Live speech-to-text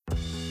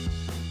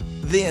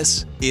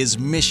This is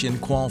Mission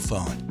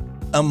Qualphone,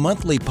 a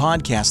monthly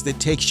podcast that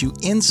takes you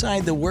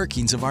inside the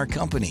workings of our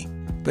company,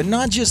 but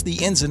not just the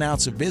ins and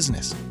outs of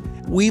business.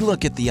 We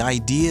look at the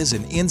ideas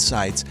and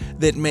insights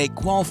that make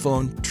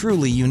Qualphone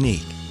truly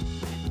unique.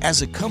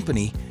 As a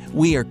company,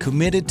 we are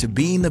committed to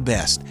being the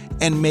best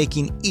and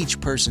making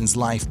each person's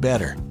life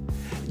better.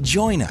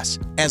 Join us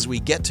as we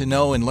get to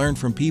know and learn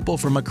from people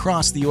from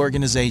across the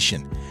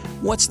organization.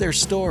 What's their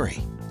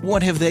story?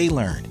 What have they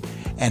learned?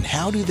 And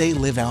how do they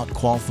live out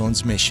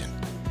Qualphone's mission?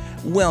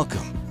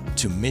 Welcome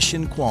to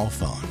Mission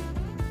Qualphone.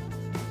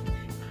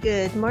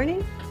 Good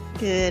morning,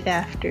 good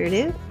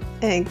afternoon,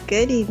 and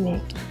good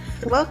evening.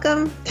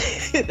 Welcome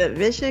to the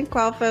Mission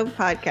Qualphone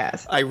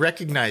podcast. I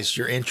recognized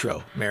your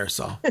intro,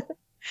 Marisol.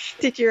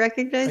 Did you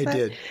recognize that? I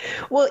did.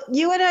 Well,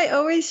 you and I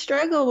always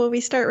struggle when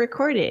we start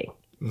recording.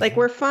 Mm-hmm. Like,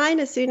 we're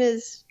fine as soon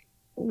as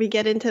we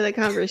get into the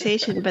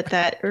conversation, but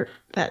that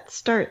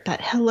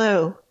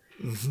hello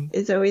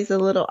is always a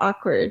little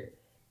awkward.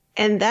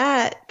 And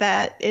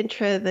that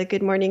intro, the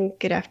good morning,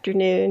 good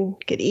afternoon,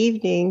 good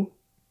evening,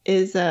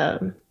 is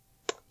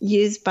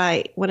used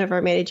by one of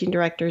our managing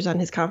directors on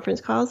his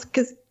conference calls,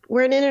 because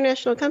we're an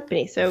international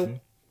company. So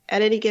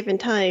at any given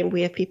time,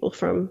 we have people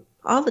from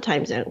all the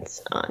time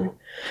zones on.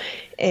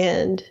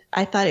 And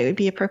I thought it would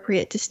be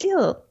appropriate to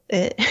steal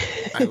it.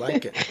 I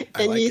like it.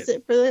 And use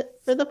it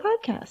for the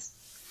podcast.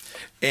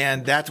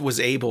 And that was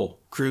Abel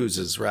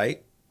Cruz's,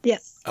 right?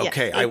 Yes.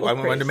 Okay. Yes, I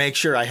wanted to make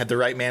sure I had the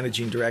right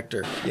managing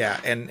director. Yeah.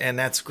 And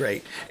that's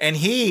great. And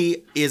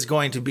he is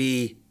going to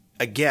be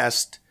a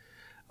guest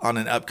on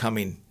an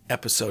upcoming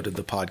episode of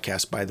the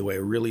podcast, by the way.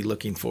 We're really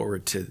looking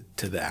forward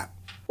to that.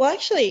 Well,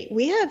 actually,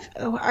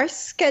 our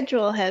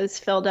schedule has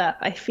filled up.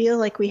 I feel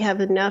like we have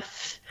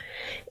enough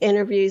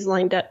interviews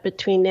lined up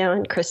between now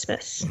and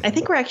Christmas. I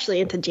think we're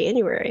actually into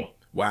January.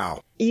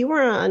 Wow. You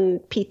were on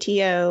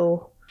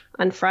PTO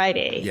on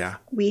Friday. Yeah.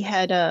 We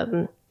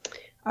had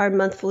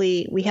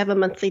we have a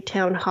monthly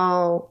town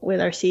hall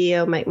with our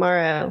CEO, Mike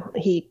Morrow.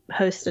 He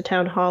hosts a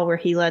town hall where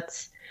he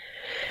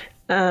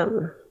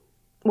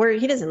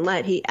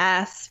he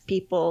asks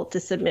people to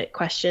submit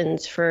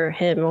questions for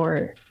him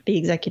or the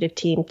executive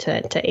team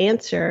to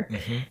answer.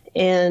 Mm-hmm.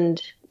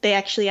 And they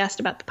actually asked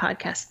about the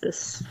podcast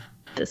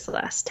this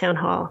last town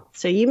hall.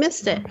 So you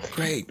missed it.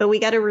 Great. But we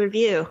got a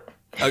review.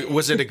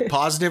 Was it a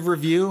positive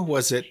review?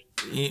 Was it?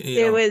 He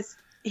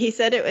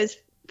said it was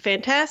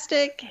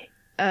fantastic.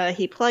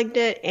 He plugged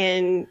it,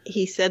 and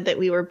he said that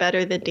we were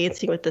better than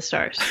Dancing with the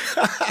Stars.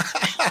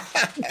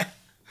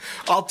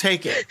 I'll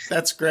take it.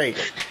 That's great.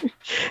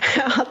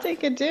 I'll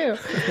take it too.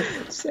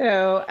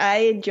 So I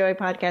enjoy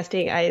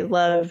podcasting. I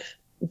love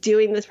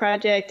doing this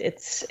project.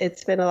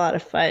 It's been a lot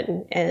of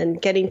fun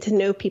and getting to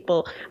know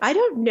people. I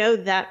don't know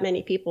that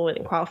many people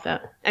within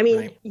Qualphone. I mean,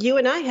 right. You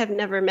and I have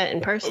never met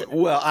in person.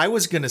 Well, I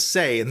was going to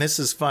say, and this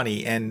is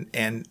funny,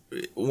 and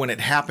when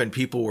it happened,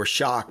 people were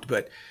shocked,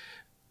 but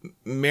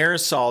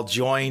Marisol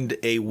joined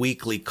a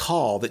weekly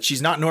call that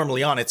she's not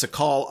normally on. It's a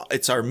call.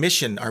 It's our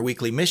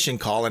weekly mission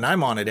call, and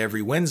I'm on it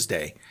every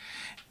Wednesday.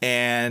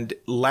 And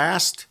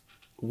last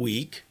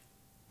week,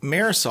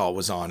 Marisol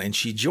was on, and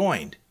she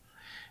joined.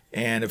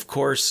 And of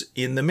course,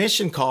 in the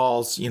mission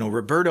calls,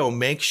 Roberto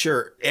makes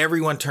sure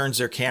everyone turns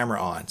their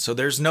camera on. So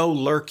there's no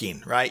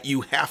lurking, right?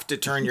 You have to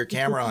turn your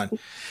camera on.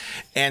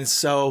 And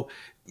so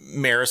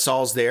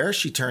Marisol's there.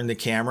 She turned the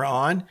camera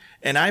on,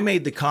 and I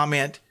made the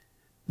comment,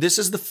 this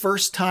is the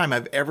first time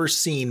I've ever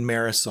seen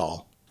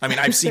Marisol. I mean,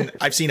 I've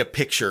seen a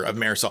picture of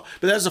Marisol,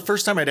 but that was the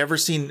first time I'd ever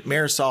seen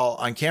Marisol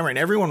on camera, and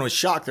everyone was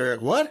shocked. They're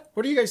like, "What?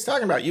 What are you guys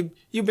talking about?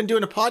 You've been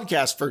doing a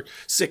podcast for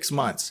 6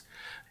 months."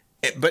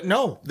 But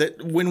no,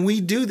 that when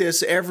we do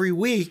this every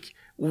week,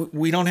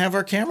 we don't have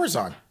our cameras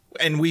on,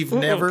 and we've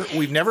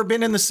never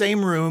been in the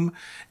same room,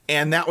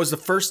 and that was the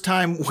first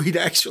time we'd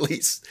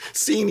actually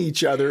seen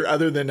each other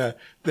other than a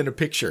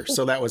picture.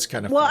 So that was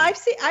kind of well.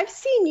 funny. I've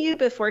seen you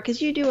before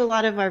because you do a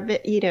lot of our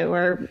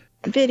our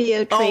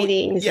video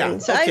trainings. Oh, yeah.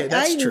 And so okay,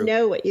 that's true. I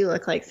know what you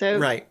look like. So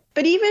right.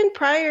 But even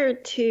prior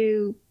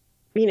to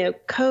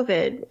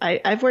COVID,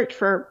 I've worked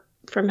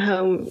from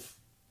home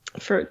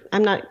for,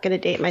 I'm not going to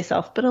date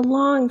myself, but a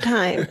long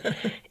time.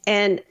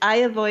 And I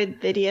avoid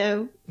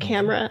video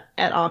camera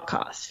at all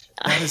costs.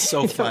 That is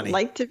so funny. I don't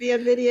like to be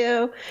on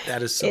video.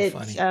 That is so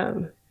funny.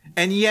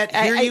 And yet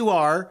here you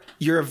are.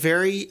 You're a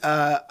very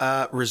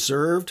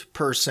reserved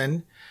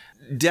person,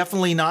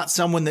 definitely not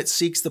someone that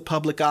seeks the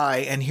public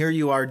eye. And here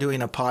you are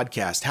doing a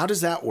podcast. How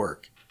does that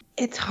work?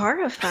 It's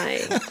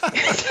horrifying.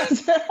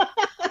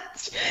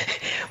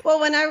 Well,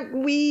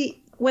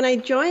 when I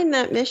joined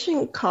that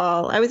mission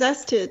call, I was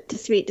asked to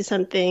speak to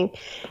something,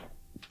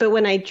 but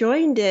when I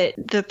joined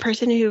it, the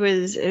person who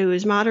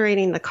was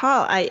moderating the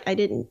call, I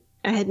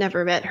had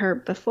never met her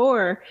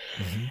before,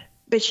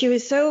 but she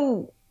was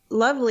so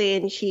lovely,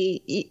 and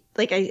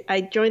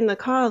I joined the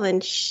call,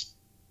 and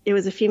it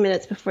was a few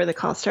minutes before the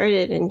call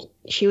started, and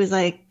she was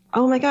like,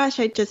 "Oh my gosh,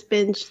 I just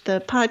binged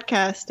the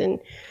podcast,"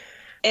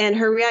 and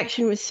her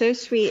reaction was so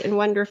sweet and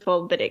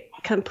wonderful, but it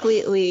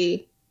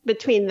completely,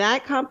 between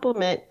that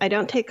compliment, I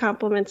don't take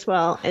compliments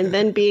well, and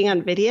then being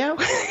on video,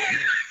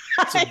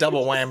 It's a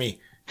double whammy.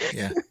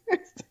 Yeah.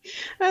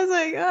 I was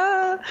like,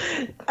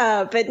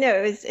 oh, but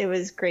no, it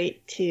was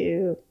great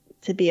to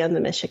be on the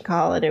mission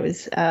call, and it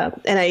was,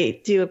 and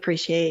I do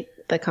appreciate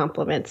the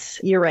compliments.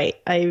 You're right.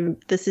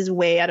 This is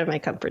way out of my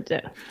comfort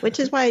zone, which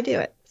is why I do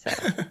it. So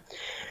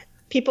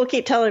people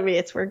keep telling me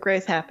it's where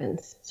growth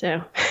happens.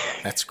 So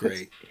that's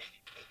great.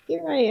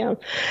 Here I am.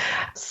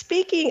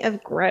 Speaking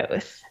of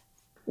growth,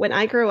 when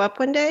I grow up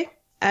one day,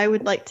 I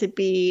would like to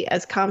be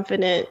as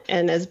confident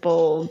and as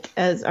bold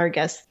as our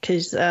guest,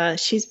 because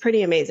she's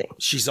pretty amazing.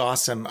 She's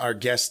awesome. Our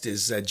guest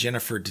is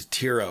Jennifer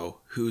DiTiro,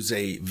 who's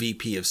a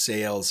VP of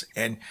sales,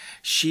 and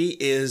she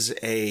is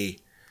a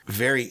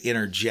very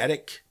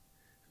energetic,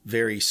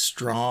 very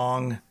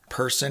strong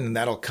person, and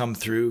that'll come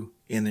through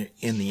in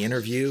the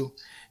interview,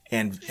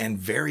 and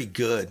very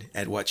good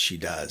at what she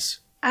does.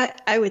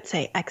 I would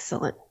say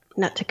excellent,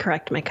 not to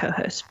correct my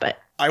co-host, but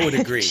I would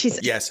agree.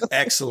 Yes,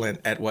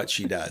 excellent at what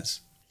she does.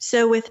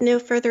 So with no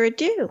further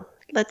ado,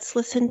 let's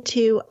listen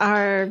to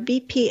our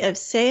VP of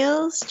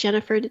Sales,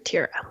 Jennifer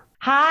DiTiro.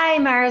 Hi,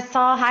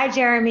 Marisol. Hi,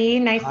 Jeremy.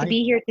 Nice to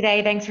be here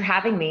today. Thanks for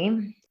having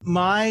me.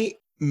 My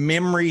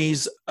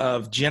memories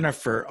of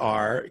Jennifer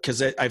are,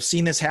 because I've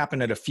seen this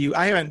happen at a few,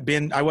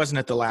 I wasn't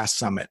at the last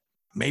summit,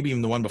 maybe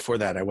even the one before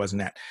that I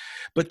wasn't at,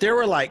 but there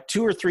were like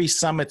 2 or 3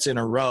 summits in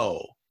a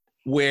row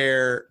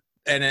where,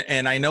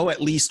 and I know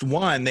at least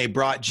one, they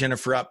brought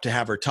Jennifer up to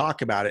have her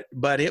talk about it,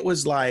 but it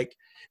was like,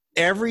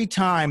 every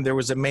time there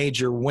was a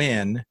major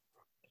win,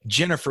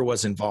 Jennifer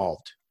was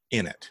involved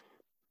in it.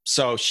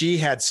 So she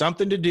had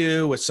something to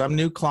do with some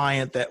new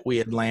client that we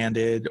had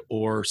landed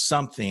or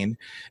something.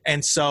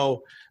 And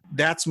so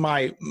that's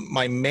my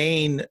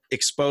main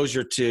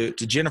exposure to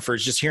Jennifer,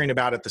 is just hearing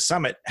about at the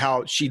summit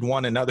how she'd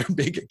won another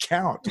big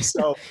account.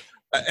 So,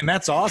 and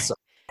that's awesome.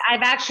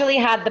 I've actually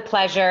had the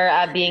pleasure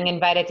of being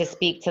invited to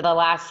speak to the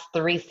last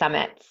 3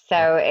 summits.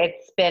 So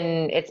it's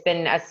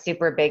been a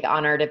super big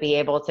honor to be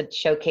able to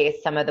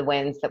showcase some of the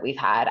wins that we've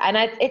had. And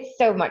it's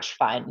so much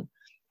fun.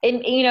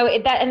 And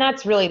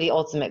that's really the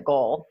ultimate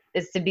goal,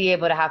 is to be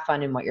able to have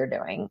fun in what you're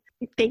doing.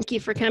 Thank you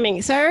for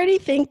coming. So I already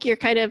think you're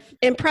kind of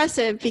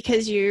impressive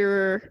because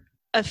you're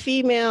a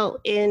female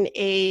in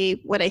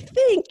what I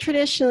think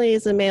traditionally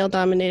is a male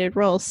dominated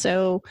role.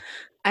 So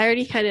I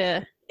already kind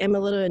of am a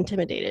little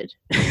intimidated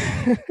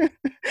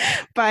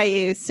by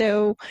you.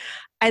 So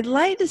I'd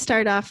like to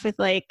start off with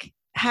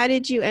how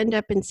did you end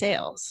up in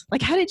sales?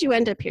 How did you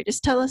end up here?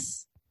 Just tell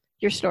us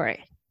your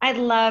story. I'd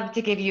love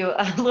to give you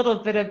a little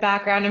bit of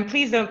background, and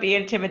please don't be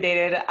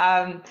intimidated.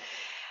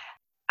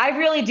 I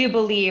really do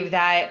believe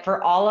that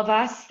for all of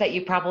us that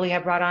you probably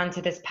have brought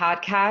onto this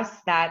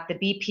podcast, that the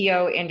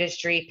BPO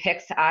industry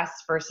picks us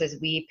versus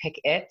we pick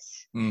it.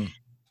 And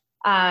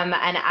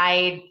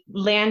I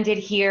landed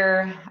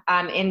here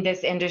in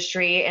this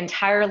industry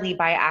entirely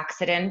by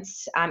accident.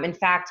 In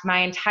fact, my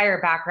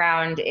entire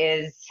background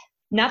is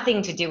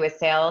nothing to do with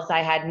sales.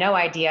 I had no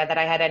idea that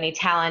I had any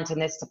talent in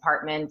this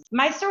department.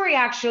 My story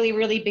actually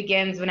really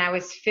begins when I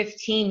was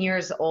 15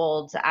 years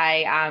old.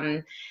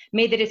 I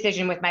made the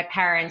decision with my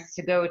parents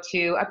to go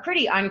to a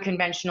pretty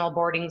unconventional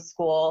boarding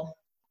school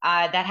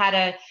that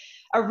had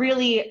a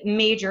really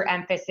major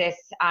emphasis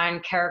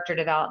on character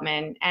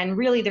development. And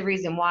really the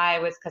reason why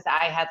was because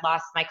I had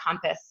lost my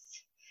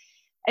compass.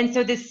 And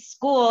so this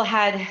school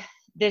had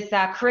this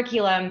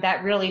curriculum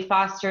that really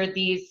fostered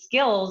these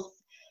skills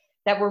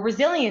that were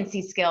resiliency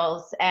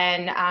skills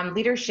and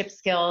leadership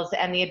skills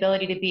and the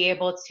ability to be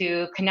able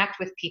to connect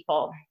with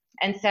people.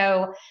 And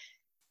so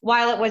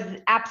while it was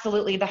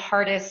absolutely the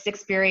hardest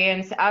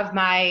experience of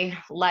my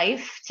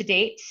life to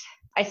date,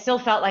 I still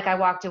felt like I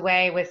walked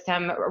away with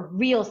some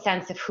real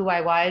sense of who I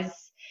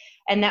was,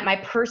 and that my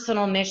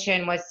personal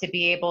mission was to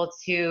be able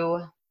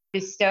to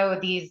bestow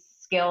these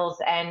skills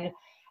and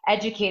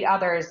educate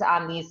others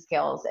on these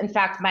skills. In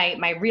fact,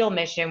 my real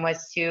mission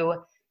was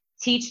to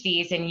teach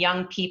these in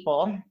young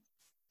people,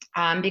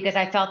 because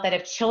I felt that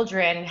if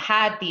children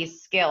had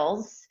these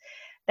skills,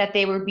 that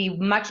they would be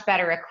much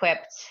better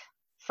equipped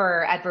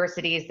for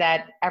adversities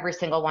that every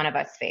single one of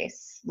us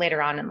face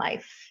later on in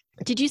life.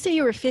 Did you say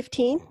you were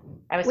 15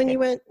 I was when 15. you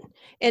went?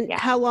 And Yeah.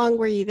 How long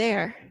were you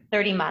there?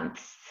 30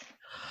 months.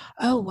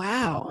 Oh,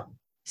 wow.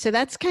 So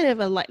that's kind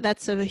of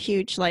that's a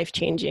huge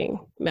life-changing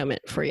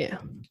moment for you.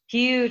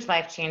 Huge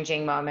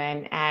life-changing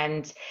moment.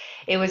 And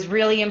it was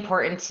really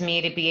important to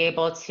me to be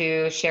able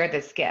to share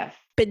this gift.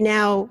 But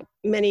now,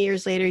 many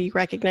years later, you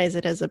recognize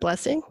it as a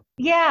blessing?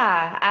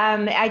 Yeah,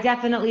 I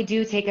definitely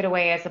do take it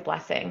away as a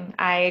blessing.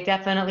 I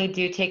definitely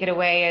do take it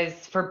away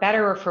as for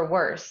better or for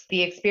worse.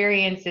 The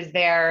experiences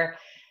there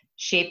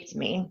shaped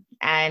me,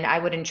 and I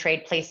wouldn't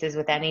trade places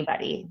with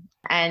anybody.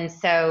 And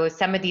so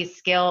some of these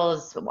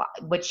skills,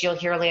 which you'll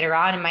hear later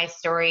on in my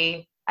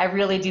story, I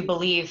really do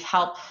believe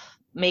help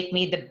make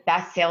me the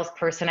best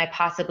salesperson I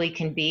possibly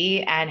can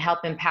be and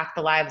help impact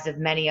the lives of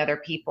many other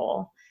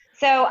people.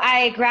 So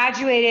I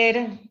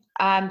graduated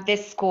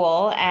this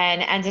school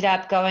and ended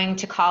up going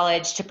to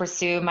college to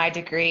pursue my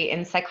degree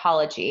in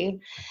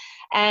psychology.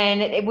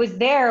 And it was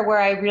there where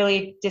I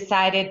really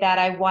decided that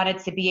I wanted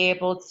to be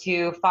able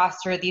to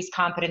foster these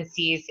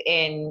competencies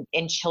in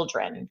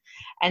children.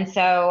 And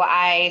so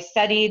I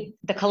studied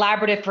the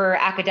Collaborative for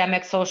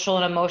Academic, Social,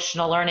 and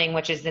Emotional Learning,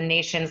 which is the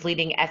nation's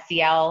leading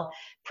SEL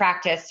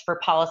practice for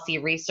policy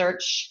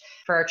research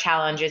for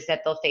challenges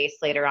that they'll face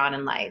later on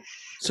in life.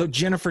 So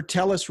Jennifer,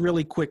 tell us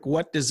really quick,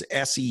 what does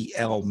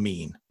SEL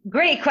mean?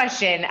 Great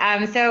question.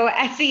 So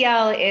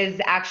SEL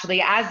is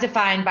actually, as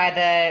defined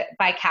by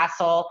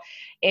CASEL,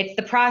 it's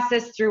the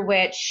process through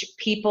which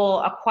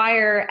people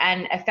acquire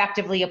and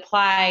effectively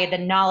apply the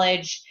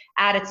knowledge,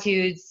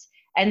 attitudes,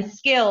 and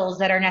skills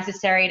that are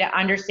necessary to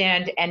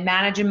understand and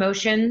manage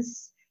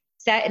emotions,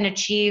 set and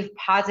achieve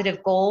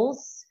positive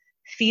goals,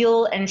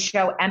 feel and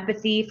show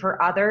empathy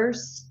for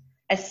others,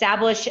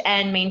 establish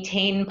and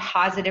maintain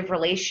positive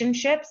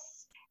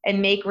relationships,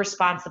 and make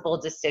responsible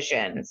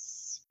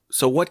decisions.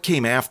 So what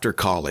came after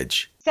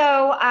college?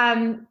 So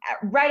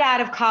right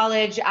out of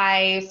college,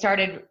 I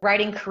started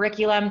writing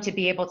curriculum to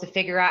be able to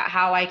figure out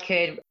how I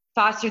could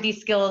foster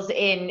these skills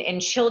in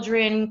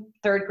children,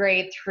 3rd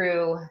grade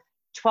through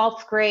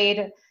 12th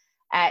grade.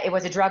 It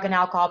was a drug and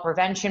alcohol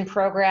prevention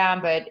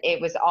program, but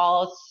it was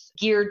all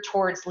geared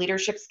towards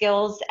leadership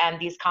skills and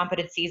these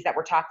competencies that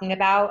we're talking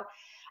about.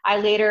 I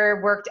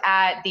later worked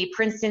at the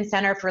Princeton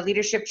Center for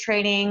Leadership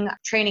Training,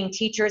 training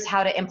teachers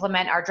how to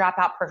implement our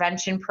dropout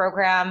prevention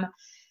program.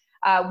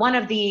 One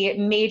of the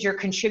major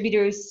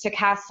contributors to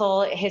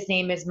CASEL, his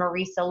name is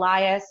Maurice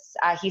Elias.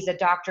 He's a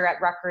doctor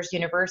at Rutgers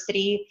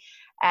University.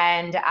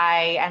 And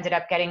I ended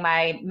up getting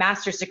my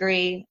master's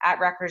degree at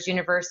Rutgers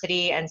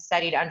University and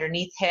studied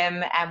underneath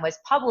him and was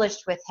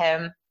published with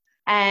him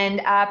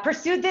and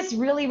pursued this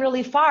really,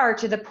 really far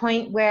to the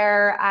point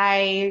where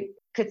I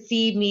could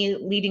see me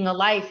leading a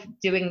life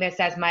doing this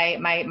as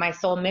my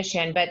sole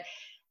mission. But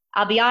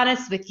I'll be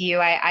honest with you,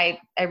 I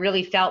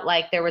really felt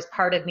like there was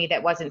part of me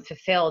that wasn't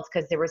fulfilled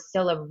because there was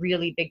still a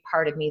really big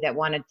part of me that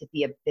wanted to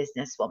be a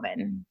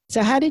businesswoman.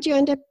 So how did you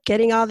end up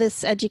getting all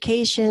this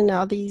education,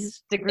 all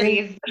these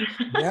degrees,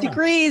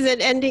 degrees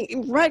and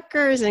ending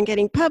Rutgers and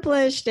getting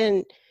published?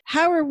 And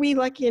how are we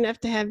lucky enough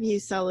to have you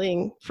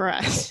selling for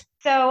us?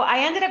 So I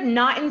ended up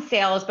not in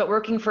sales, but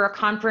working for a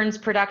conference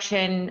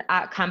production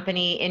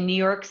company in New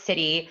York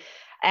City.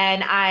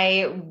 And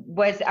I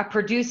was a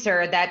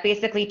producer that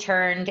basically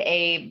turned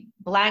a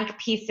blank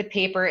piece of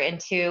paper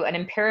into an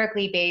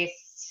empirically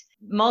based,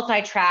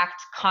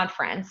 multi-tracked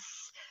conference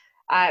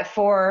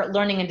for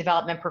learning and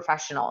development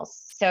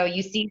professionals. So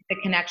you see the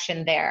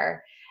connection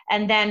there.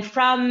 And then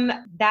from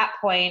that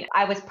point,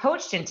 I was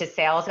poached into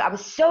sales. I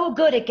was so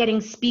good at getting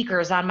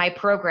speakers on my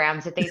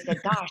programs that they said,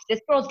 gosh,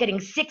 this girl's getting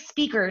 6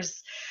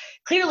 speakers.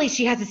 Clearly,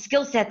 she has a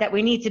skill set that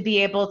we need to be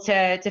able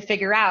to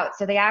figure out.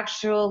 So they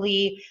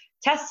actually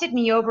tested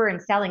me over in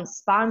selling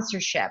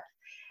sponsorship.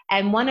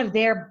 And one of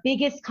their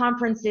biggest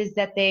conferences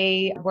that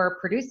they were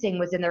producing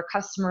was in their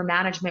customer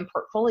management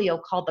portfolio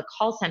called the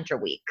Call Center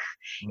Week.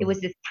 It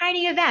was this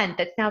tiny event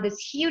that's now this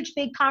huge,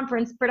 big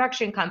conference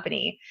production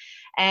company.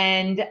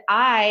 And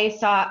I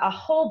saw a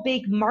whole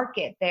big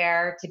market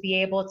there to be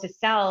able to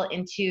sell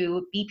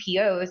into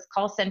BPOs,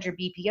 call center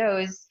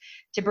BPOs,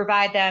 to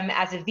provide them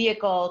as a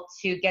vehicle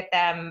to get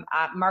them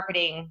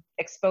marketing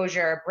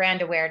exposure,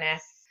 brand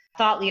awareness,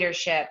 thought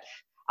leadership,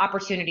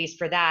 opportunities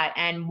for that.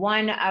 And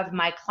one of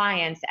my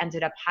clients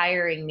ended up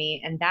hiring me,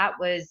 and that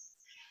was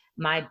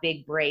my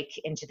big break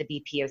into the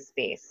BPO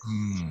space.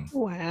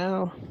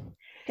 Wow.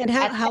 And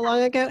how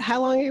long ago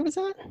was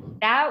that?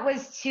 That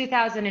was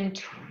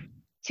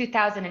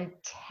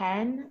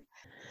 2010,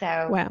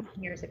 so wow.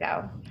 Years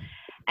ago.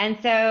 And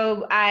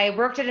so I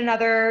worked at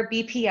another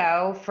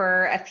BPO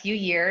for a few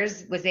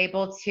years, was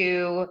able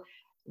to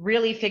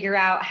really figure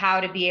out how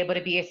to be able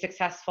to be a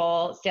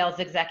successful sales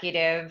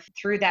executive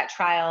through that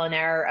trial and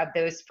error of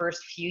those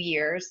first few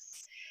years.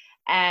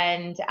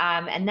 And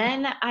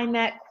then I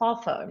met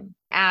Qualphone.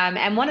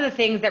 And one of the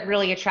things that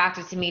really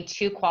attracted to me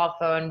to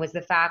Qualphone was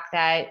the fact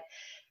that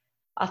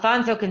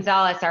Alfonso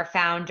Gonzalez, our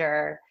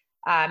founder,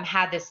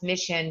 had this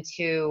mission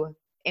to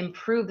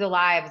improve the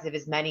lives of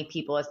as many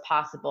people as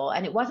possible.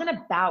 And it wasn't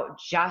about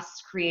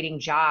just creating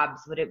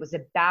jobs, but it was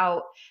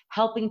about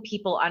helping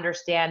people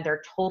understand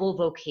their total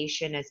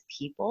vocation as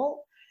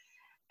people.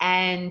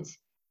 And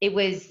it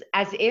was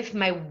as if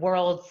my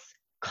worlds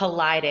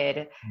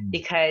collided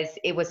because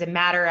it was a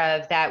matter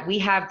of that we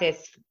have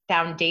this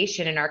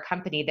foundation in our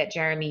company that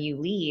Jeremy,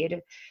 you lead,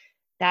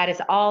 that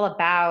is all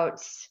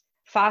about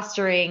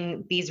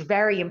fostering these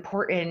very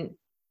important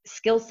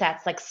skill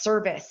sets like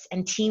service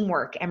and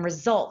teamwork and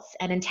results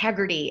and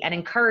integrity and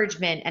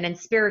encouragement and in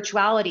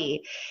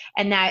spirituality,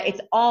 and that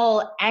it's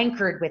all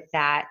anchored with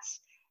that.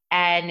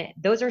 And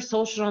those are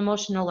social and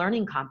emotional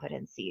learning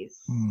competencies.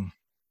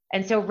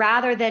 And so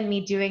rather than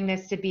me doing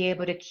this to be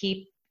able to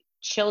keep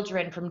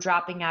children from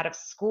dropping out of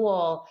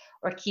school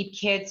or keep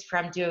kids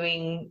from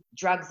doing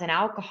drugs and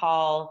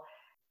alcohol,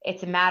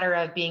 it's a matter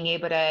of being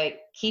able to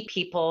keep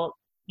people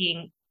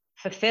being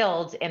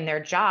fulfilled in their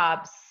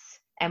jobs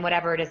and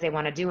whatever it is they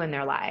want to do in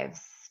their lives.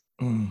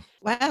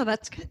 Wow,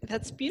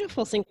 that's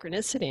beautiful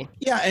synchronicity.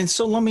 Yeah. And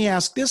so let me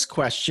ask this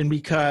question,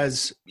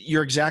 because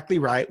you're exactly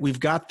right. We've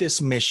got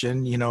this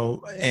mission,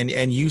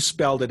 and you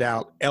spelled it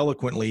out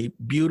eloquently,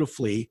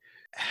 beautifully.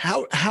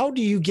 How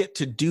do you get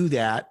to do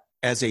that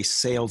as a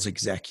sales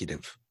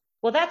executive?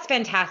 Well, that's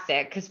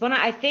fantastic, because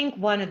I think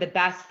one of the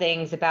best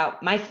things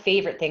about my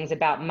favorite things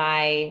about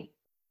my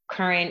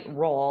current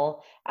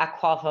role at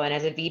Qualphone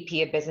as a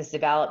VP of business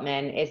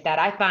development is that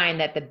I find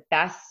that the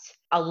best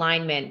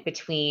alignment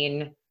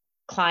between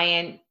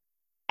client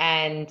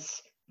and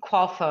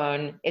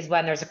Qualphone is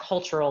when there's a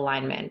cultural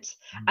alignment.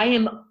 I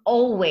am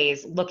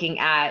always looking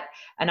at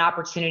an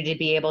opportunity to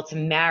be able to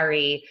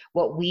marry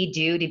what we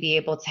do to be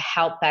able to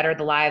help better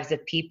the lives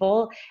of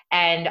people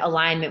and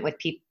alignment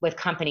with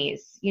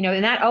companies,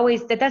 and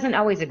that doesn't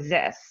always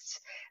exist.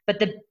 But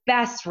the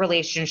best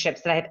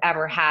relationships that I've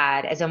ever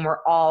had is when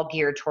we're all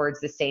geared towards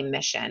the same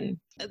mission.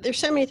 There's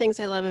so many things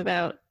I love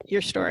about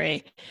your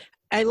story.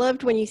 I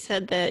loved when you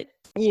said that,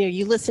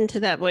 you listened to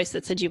that voice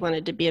that said you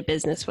wanted to be a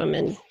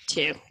businesswoman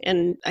too.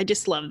 And I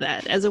just love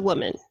that. As a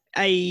woman,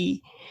 I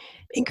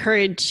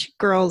encourage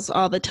girls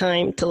all the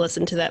time to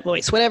listen to that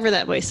voice, whatever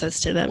that voice says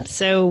to them.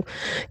 So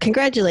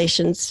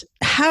congratulations.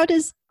 How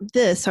does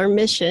this, our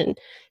mission,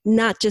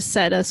 not just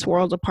set us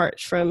worlds apart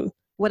from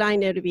what I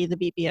know to be the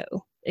BPO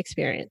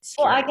experience?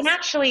 Well,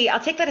 I'll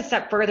take that a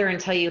step further and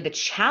tell you the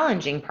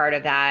challenging part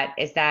of that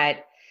is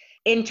that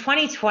in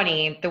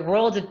 2020, the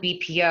world of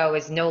BPO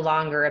is no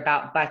longer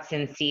about butts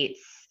in seats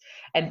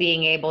and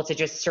being able to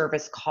just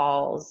service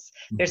calls.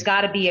 There's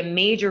got to be a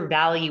major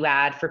value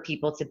add for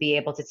people to be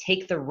able to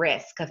take the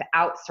risk of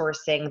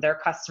outsourcing their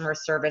customer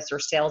service or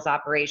sales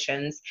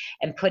operations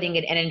and putting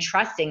it and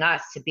entrusting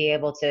us to be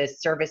able to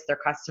service their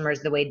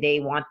customers the way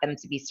they want them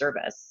to be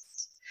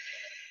serviced.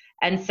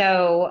 And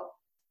so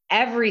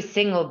every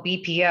single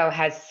BPO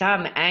has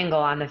some angle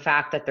on the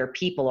fact that they're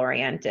people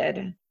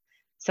oriented.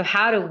 So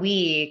how do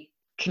we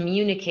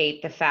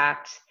communicate the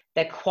fact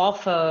that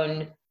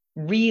Qualphone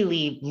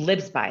really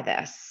lives by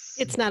this?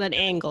 It's not an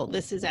angle.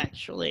 This is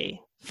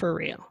actually for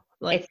real.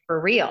 It's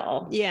for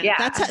real.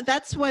 Yeah.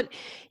 That's what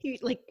you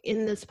like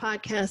in this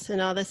podcast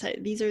and all this.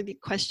 These are the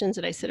questions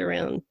that I sit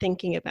around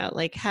thinking about.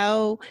 Like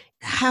how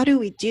do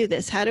we do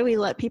this? How do we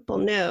let people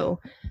know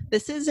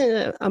this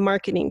isn't a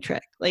marketing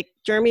trick? Like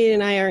Jeremy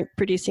and I aren't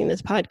producing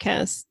this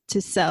podcast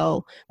to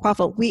sell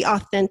Qualphone. We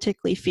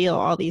authentically feel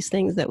all these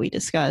things that we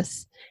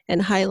discuss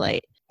and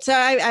highlight. So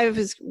I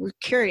was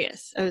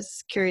curious. I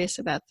was curious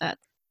about that.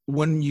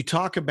 When you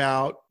talk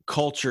about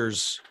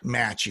cultures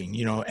matching,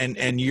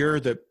 and you're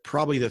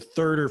probably the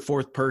third or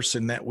fourth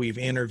person that we've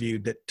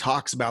interviewed that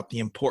talks about the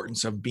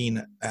importance of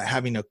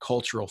having a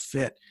cultural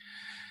fit.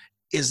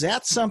 Is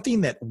that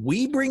something that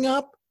we bring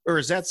up, or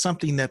is that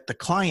something that the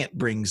client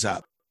brings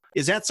up?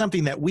 Is that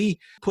something that we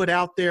put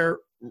out there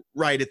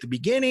right at the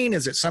beginning?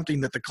 Is it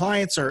something that the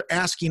clients are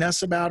asking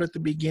us about at the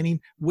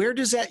beginning? Where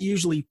does that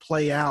usually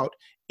play out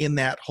in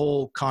that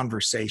whole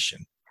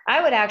conversation?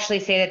 I would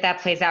actually say that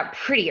plays out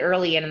pretty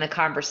early in the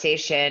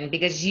conversation,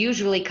 because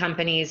usually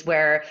companies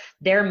where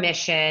their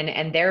mission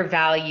and their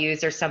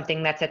values are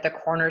something that's at the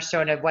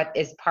cornerstone of what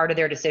is part of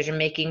their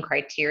decision-making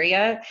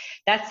criteria,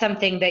 that's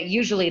something that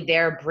usually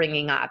they're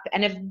bringing up.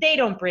 And if they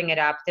don't bring it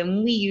up,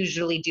 then we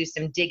usually do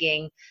some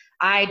digging.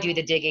 I do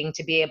the digging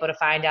to be able to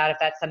find out if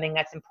that's something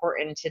that's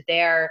important to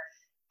their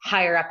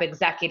higher up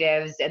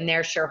executives and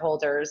their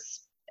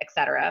shareholders, et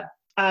cetera.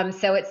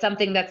 So it's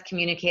something that's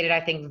communicated, I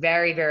think,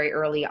 very, very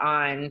early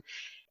on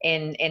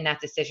in that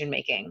decision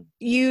making.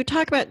 You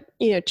talk about,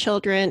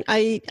 children.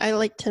 I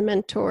like to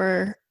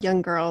mentor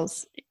young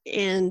girls,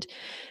 and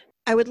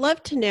I would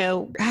love to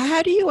know,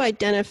 how do you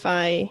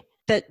identify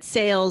that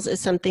sales is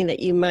something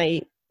that you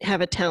might have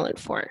a talent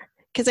for?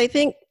 Because I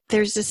think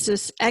there's just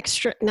this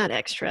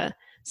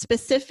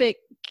specific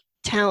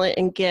talent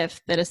and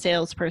gift that a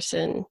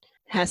salesperson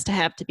has to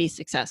have to be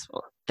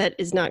successful that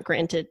is not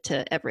granted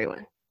to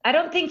everyone. I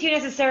don't think you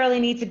necessarily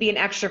need to be an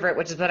extrovert,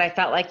 which is what I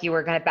felt like you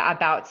were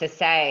about to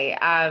say.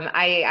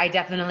 I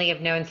definitely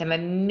have known some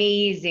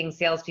amazing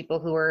salespeople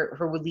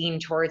who lean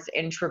towards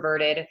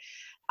introverted.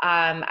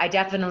 I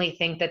definitely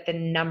think that the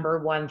number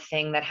one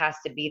thing that has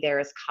to be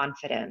there is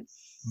confidence.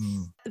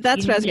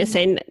 That's what I was going to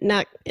say.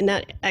 Not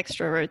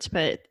extroverts,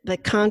 but the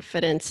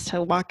confidence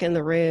to walk in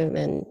the room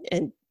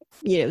and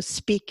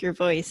speak your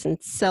voice and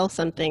sell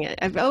something.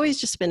 I've always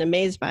just been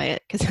amazed by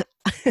it because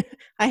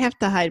I have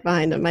to hide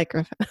behind a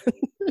microphone.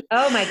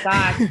 Oh my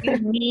gosh, you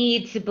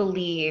need to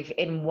believe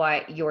in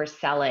what you're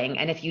selling.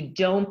 And if you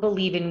don't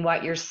believe in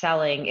what you're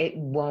selling, it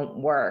won't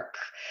work.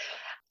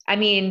 I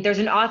mean, there's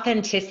an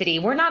authenticity.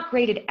 We're not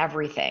great at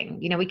everything.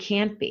 We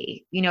can't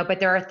be,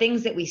 but there are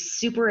things that we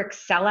super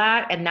excel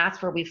at, and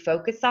that's where we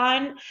focus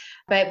on.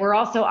 But we're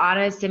also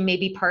honest in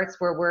maybe parts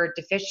where we're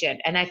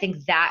deficient. And I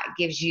think that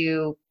gives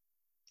you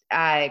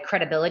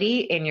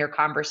credibility in your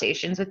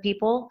conversations with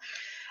people.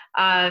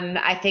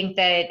 I think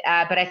that,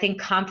 but I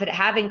think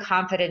having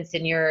confidence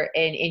in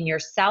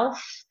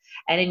yourself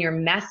and in your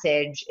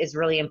message is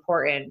really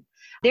important.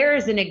 There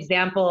is an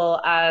example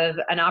of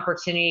an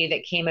opportunity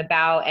that came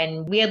about,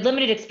 and we had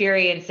limited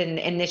experience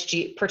in this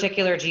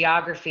particular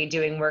geography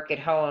doing work at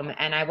home.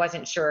 And I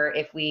wasn't sure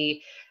if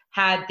we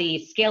had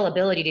the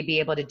scalability to be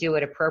able to do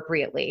it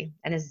appropriately.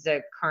 And this is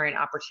a current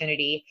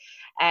opportunity.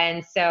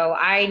 And so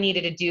I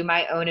needed to do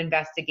my own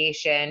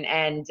investigation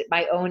and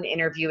my own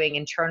interviewing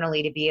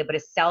internally to be able to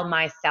sell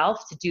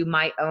myself, to do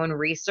my own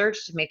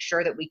research, to make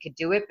sure that we could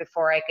do it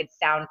before I could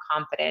sound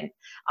confident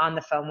on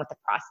the phone with the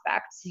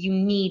prospect. So you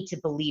need to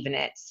believe in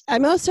it.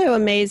 I'm also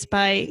amazed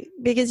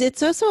because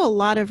it's also a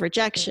lot of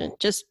rejection,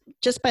 just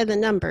by the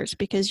numbers,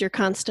 because you're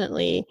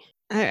constantly,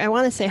 I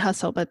want to say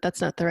hustle, but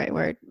that's not the right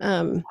word.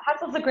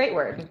 Hustle's a great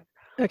word.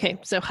 Okay,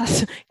 so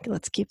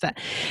let's keep that.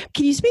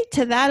 Can you speak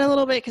to that a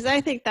little bit? Because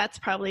I think that's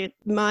probably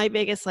my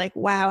biggest,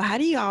 wow, how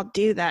do you all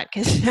do that?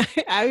 Because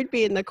I would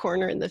be in the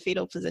corner in the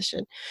fetal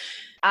position.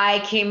 I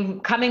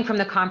coming from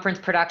the conference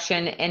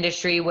production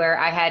industry where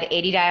I had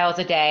 80 dials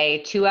a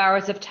day, 2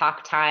 hours of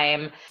talk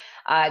time,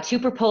 2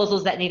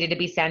 proposals that needed to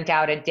be sent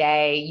out a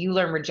day. You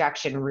learn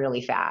rejection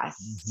really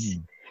fast. Mm-hmm.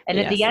 And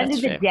at the end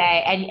of the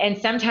day, and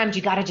sometimes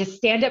you got to just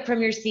stand up from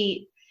your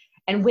seat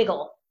and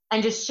wiggle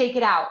and just shake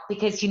it out,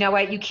 because you know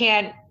what, you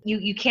can't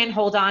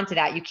hold on to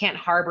that. You can't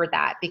harbor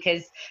that,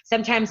 because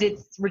sometimes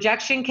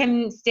rejection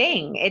can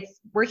sting.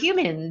 We're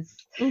humans.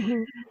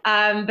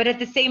 Mm-hmm. But at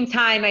the same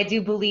time, I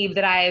do believe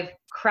that I've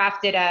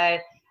crafted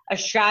a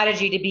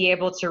strategy to be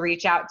able to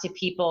reach out to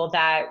people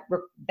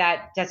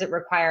that doesn't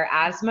require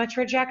as much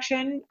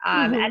rejection.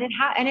 Mm-hmm.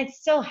 And it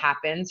still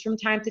happens from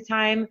time to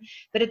time.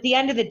 But at the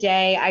end of the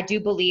day, I do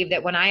believe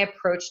that when I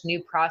approach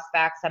new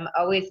prospects, I'm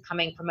always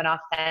coming from an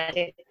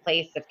authentic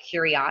place of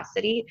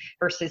curiosity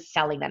versus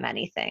selling them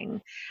anything.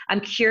 I'm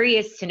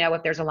curious to know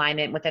if there's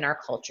alignment within our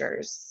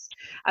cultures.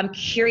 I'm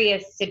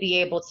curious to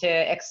be able to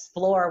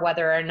explore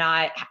whether or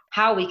not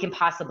how we can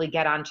possibly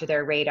get onto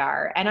their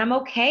radar. And I'm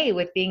okay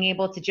with being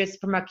able to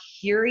just, from a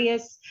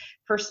curious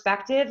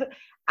perspective,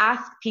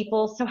 ask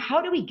people, so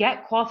how do we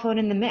get Qualphone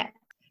in the mix?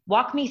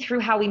 Walk me through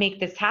how we make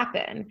this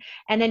happen.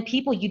 And then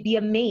people, you'd be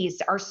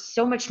amazed, are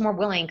so much more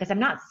willing, because I'm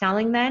not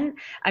selling then.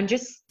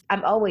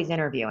 I'm always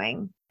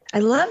interviewing. I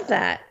love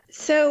that.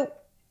 So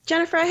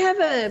Jennifer, I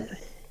have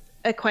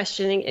a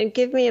question, and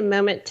give me a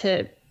moment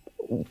to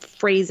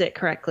phrase it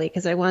correctly,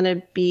 because I want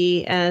to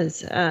be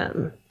as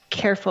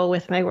careful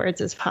with my words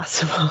as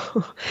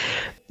possible.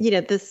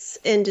 This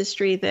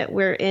industry that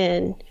we're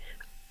in,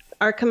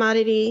 our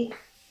commodity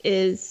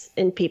is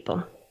in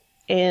people.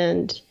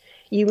 And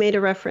you made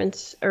a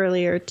reference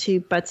earlier to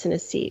butts in a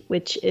seat,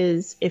 which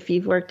is, if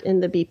you've worked in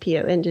the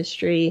BPO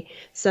industry,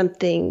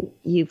 something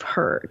you've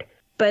heard.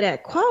 But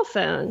at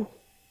Qualphone,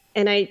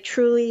 and I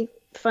truly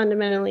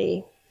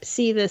fundamentally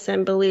see this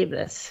and believe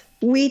this,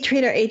 we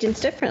treat our agents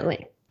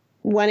differently.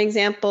 One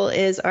example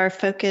is our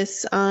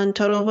focus on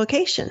total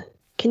vocation.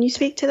 Can you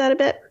speak to that a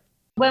bit?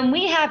 When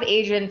we have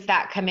agents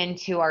that come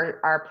into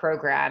our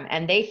program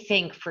and they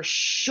think for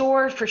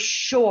sure,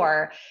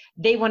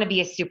 they want to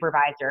be a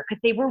supervisor because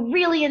they were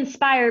really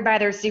inspired by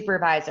their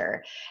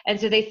supervisor. And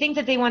so they think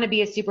that they want to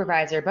be a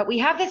supervisor. But we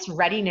have this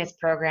readiness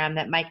program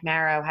that Mike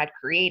Marrow had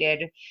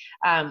created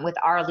with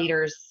our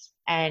leaders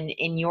and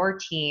in your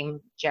team,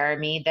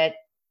 Jeremy, that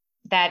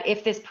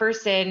if this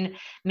person,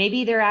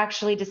 maybe they're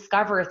actually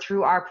discover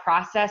through our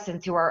process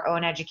and through our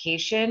own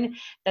education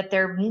that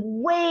they're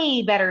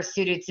way better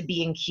suited to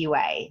be in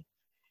QA,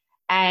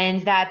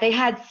 and that they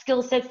had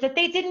skill sets that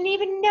they didn't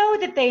even know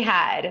that they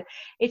had.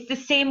 It's the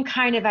same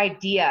kind of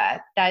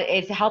idea that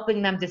is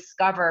helping them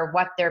discover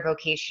what their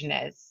vocation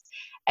is.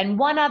 And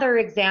one other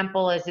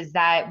example is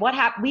that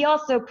we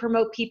also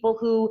promote people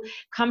who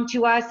come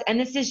to us, and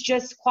this is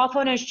just,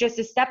 Qualphone is just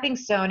a stepping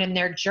stone in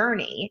their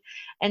journey.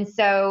 And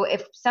so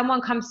if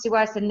someone comes to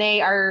us and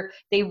they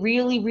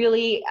really,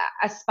 really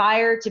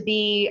aspire to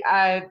be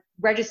a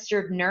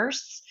registered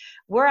nurse,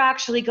 we're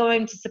actually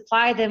going to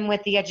supply them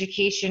with the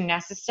education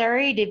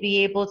necessary to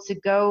be able to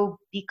go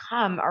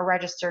become a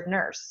registered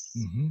nurse.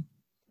 Mm-hmm.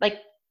 Like,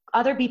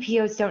 other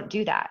BPOs don't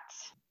do that.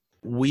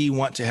 We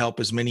want to help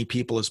as many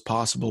people as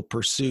possible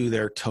pursue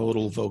their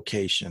total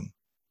vocation.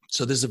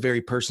 So this is a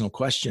very personal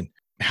question.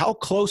 How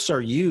close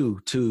are you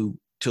to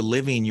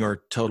living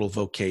your total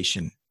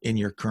vocation in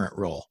your current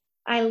role?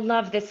 I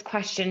love this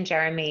question,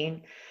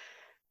 Jeremy.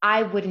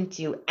 I wouldn't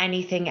do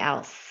anything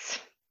else.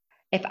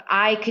 If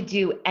I could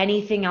do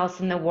anything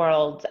else in the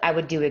world, I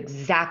would do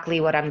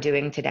exactly what I'm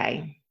doing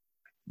today.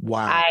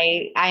 Wow.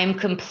 I am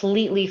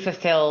completely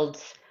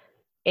fulfilled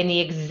in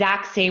the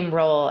exact same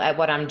role at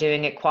what I'm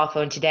doing at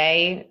Qualphone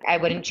today. I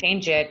wouldn't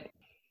change it.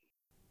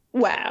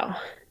 Wow.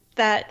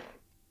 That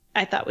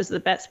I thought was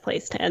the best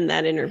place to end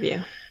that interview.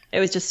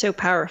 It was just so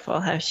powerful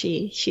how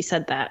she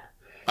said that.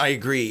 I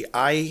agree.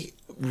 I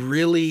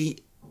really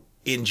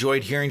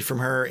enjoyed hearing from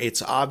her.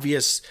 It's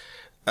obvious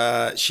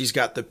she's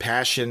got the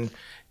passion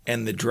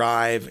and the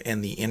drive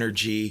and the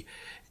energy.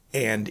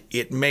 And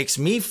it makes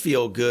me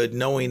feel good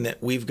knowing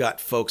that we've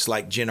got folks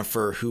like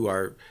Jennifer who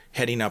are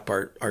heading up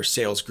our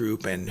sales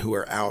group and who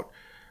are out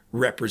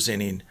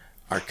representing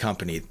our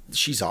company.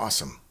 She's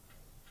awesome.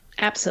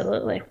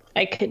 Absolutely.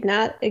 I could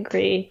not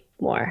agree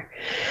more.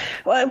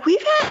 Well,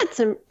 we've had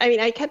some, I mean,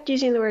 I kept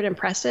using the word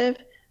impressive.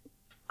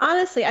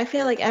 Honestly, I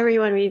feel like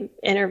everyone we've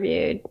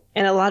interviewed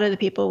and a lot of the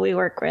people we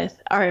work with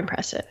are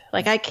impressive.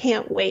 Like, I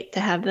can't wait to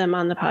have them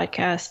on the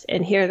podcast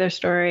and hear their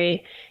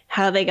story,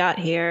 how they got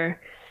here.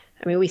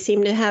 I mean, we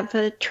seem to have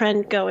a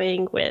trend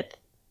going with,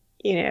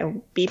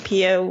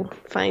 BPO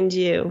finds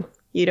you.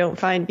 You don't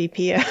find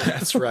BPO.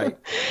 That's right.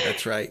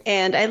 That's right.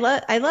 And I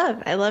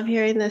love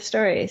hearing this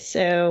story.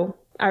 So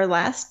our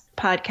last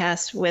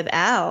podcast with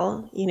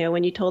Al,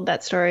 when you told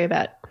that story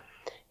about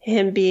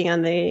him being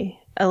on the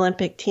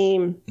Olympic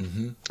team,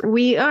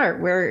 we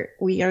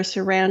are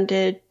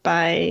surrounded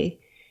by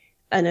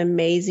an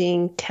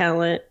amazing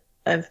talent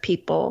of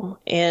people.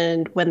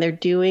 And when they're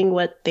doing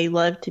what they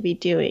love to be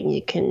doing,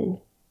 you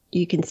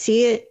can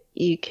see it,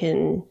 you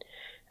can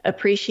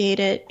appreciate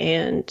it.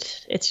 And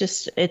it's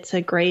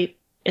a great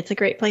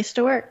place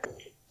to work.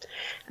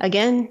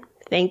 Again,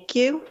 thank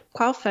you,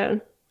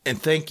 Qualphone.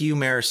 And thank you,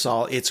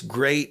 Marisol. It's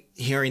great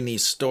hearing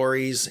these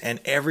stories, and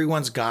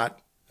everyone's got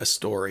a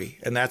story.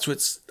 And that's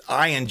what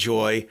I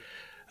enjoy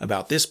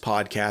about this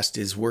podcast,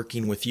 is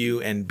working with you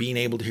and being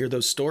able to hear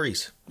those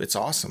stories. It's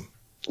awesome.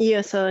 You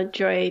also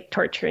enjoy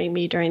torturing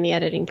me during the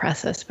editing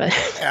process, but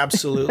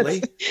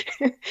absolutely.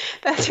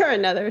 That's for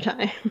another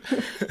time.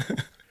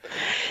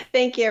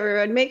 Thank you,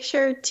 everyone. Make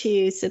sure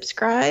to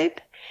subscribe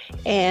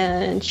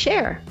and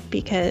share,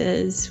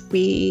 because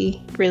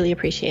we really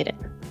appreciate it.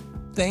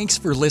 Thanks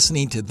for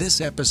listening to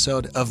this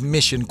episode of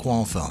Mission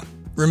Qualphone.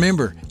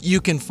 Remember,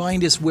 you can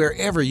find us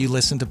wherever you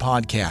listen to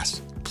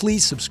podcasts.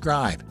 Please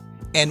subscribe,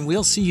 and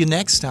we'll see you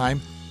next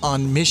time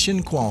on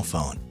Mission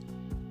Qualphone.